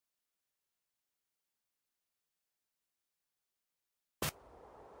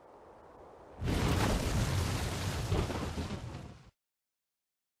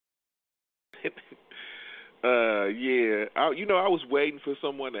Yeah. I was waiting for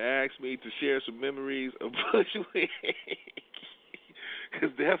someone to ask me to share some memories of Bushwick.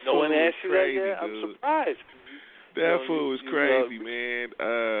 Because that No fool one was asked you that crazy, yet? I'm dude. surprised. That fool was You crazy, man.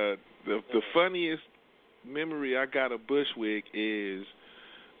 The funniest memory I got of Bushwick is,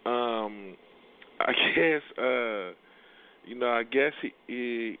 I guess, I guess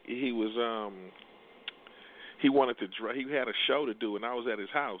he was he wanted to drive. He had a show to do, and I was at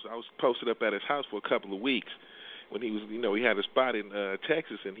his house. I was posted up at his house for a couple of weeks when he was, he had a spot in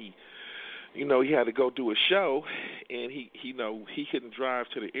Texas, and he had to go do a show, and he couldn't drive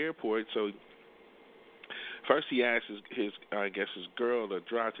to the airport, so first he asked his girl to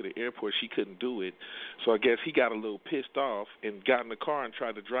drive to the airport. She couldn't do it, so I guess he got a little pissed off and got in the car and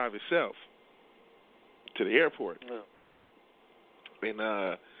tried to drive himself to the airport. Yeah.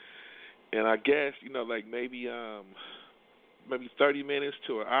 And I guess, like maybe 30 minutes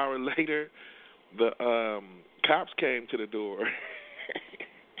to an hour later, the cops came to the door.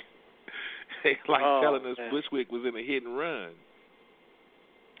 They telling us Bushwick was in a hit and run.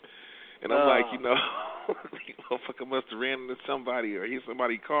 And I'm like, motherfucker must have ran into somebody or hit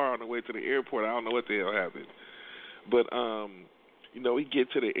somebody's car on the way to the airport. I don't know what the hell happened. But, we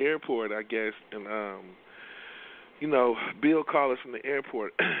get to the airport, I guess, and Bill called us from the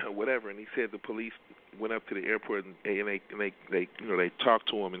airport or whatever, and he said the police went up to the airport and they talked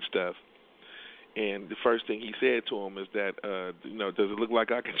to him and stuff. And the first thing he said to him is that, does it look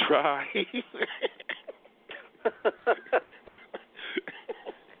like I can drive?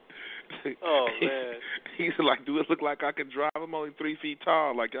 Oh man! He's like, do it look like I can drive? I'm only 3 feet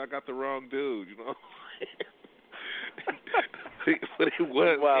tall. Like y'all got the wrong dude, But it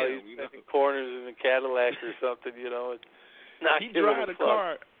was him, he's taking corners in a Cadillac or something, It's not he drive the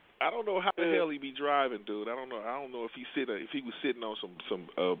car. I don't know how the hell he be driving, dude. I don't know. I don't know if he was sitting on some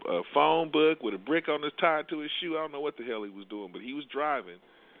phone book with a brick on his tied to his shoe. I don't know what the hell he was doing, but he was driving.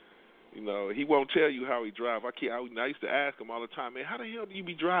 He won't tell you how he drive. I used to ask him all the time, man, how the hell do you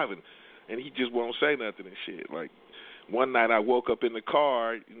be driving? And he just won't say nothing and shit. Like one night I woke up in the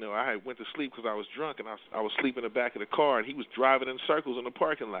car. I had went to sleep because I was drunk, and I was sleeping in the back of the car, and he was driving in circles in the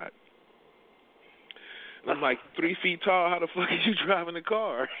parking lot. And I'm like 3 feet tall. How the fuck is you driving the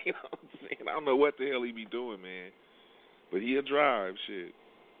car? You know what I'm saying? I don't know what the hell he be doing, man. But he'll drive, shit.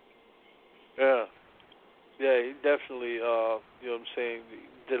 Yeah. Yeah, he definitely,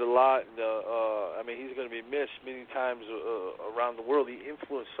 did a lot. And, he's going to be missed many times around the world. He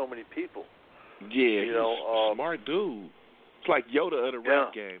influenced so many people. Yeah, he's a smart dude. It's like Yoda of the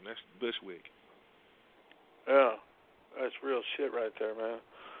rap game. That's Bushwick. Yeah, that's real shit right there, man.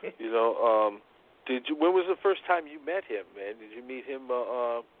 When was the first time you met him, man? Did you meet him,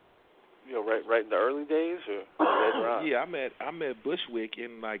 right in the early days, or later on? Yeah, I met Bushwick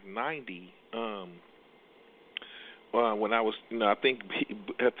in like '90. When I was, I think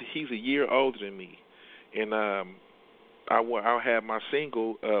he's a year older than me, and I had my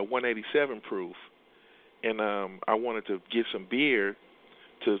single 187 proof, and I wanted to get some beer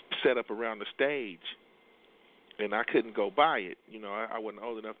to set up around the stage. And I couldn't go buy it. I wasn't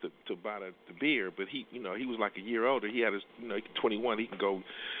old enough to buy the beer, but he was like a year older. He had his, 21. He can go.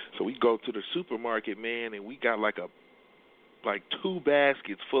 So we go to the supermarket, man, and we got like 2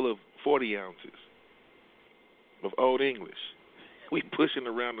 baskets full of 40 ounces of Old English. We pushing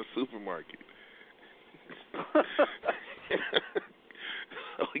around the supermarket.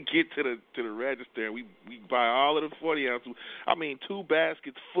 We get to the register and we buy all of the 40 ounces. 2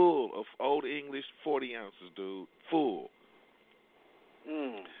 baskets full of Old English 40 ounces, dude, full.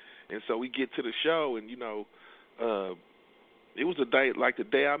 And so we get to the show, and it was the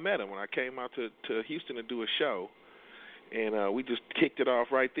day I met him when I came out to Houston to do a show, and we just kicked it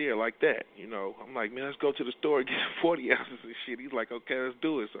off right there like that. I'm like, man, let's go to the store and get 40 ounces and shit. He's like, okay, let's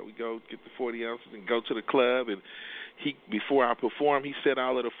do it. So we go get the 40 ounces and go to the club, and before I performed, he set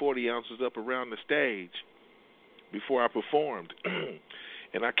all of the 40 ounces up around the stage before I performed.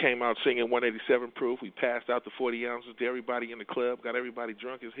 And I came out singing 187 proof. We passed out the 40 ounces to everybody in the club, got everybody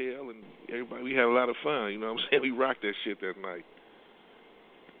drunk as hell, and we had a lot of fun. You know what I'm saying? We rocked that shit that night.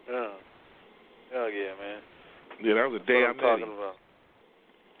 Yeah. Hell yeah, man. Yeah, that was the day I met him. About.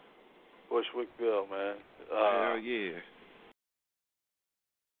 Bushwick Bill, man. Hell yeah.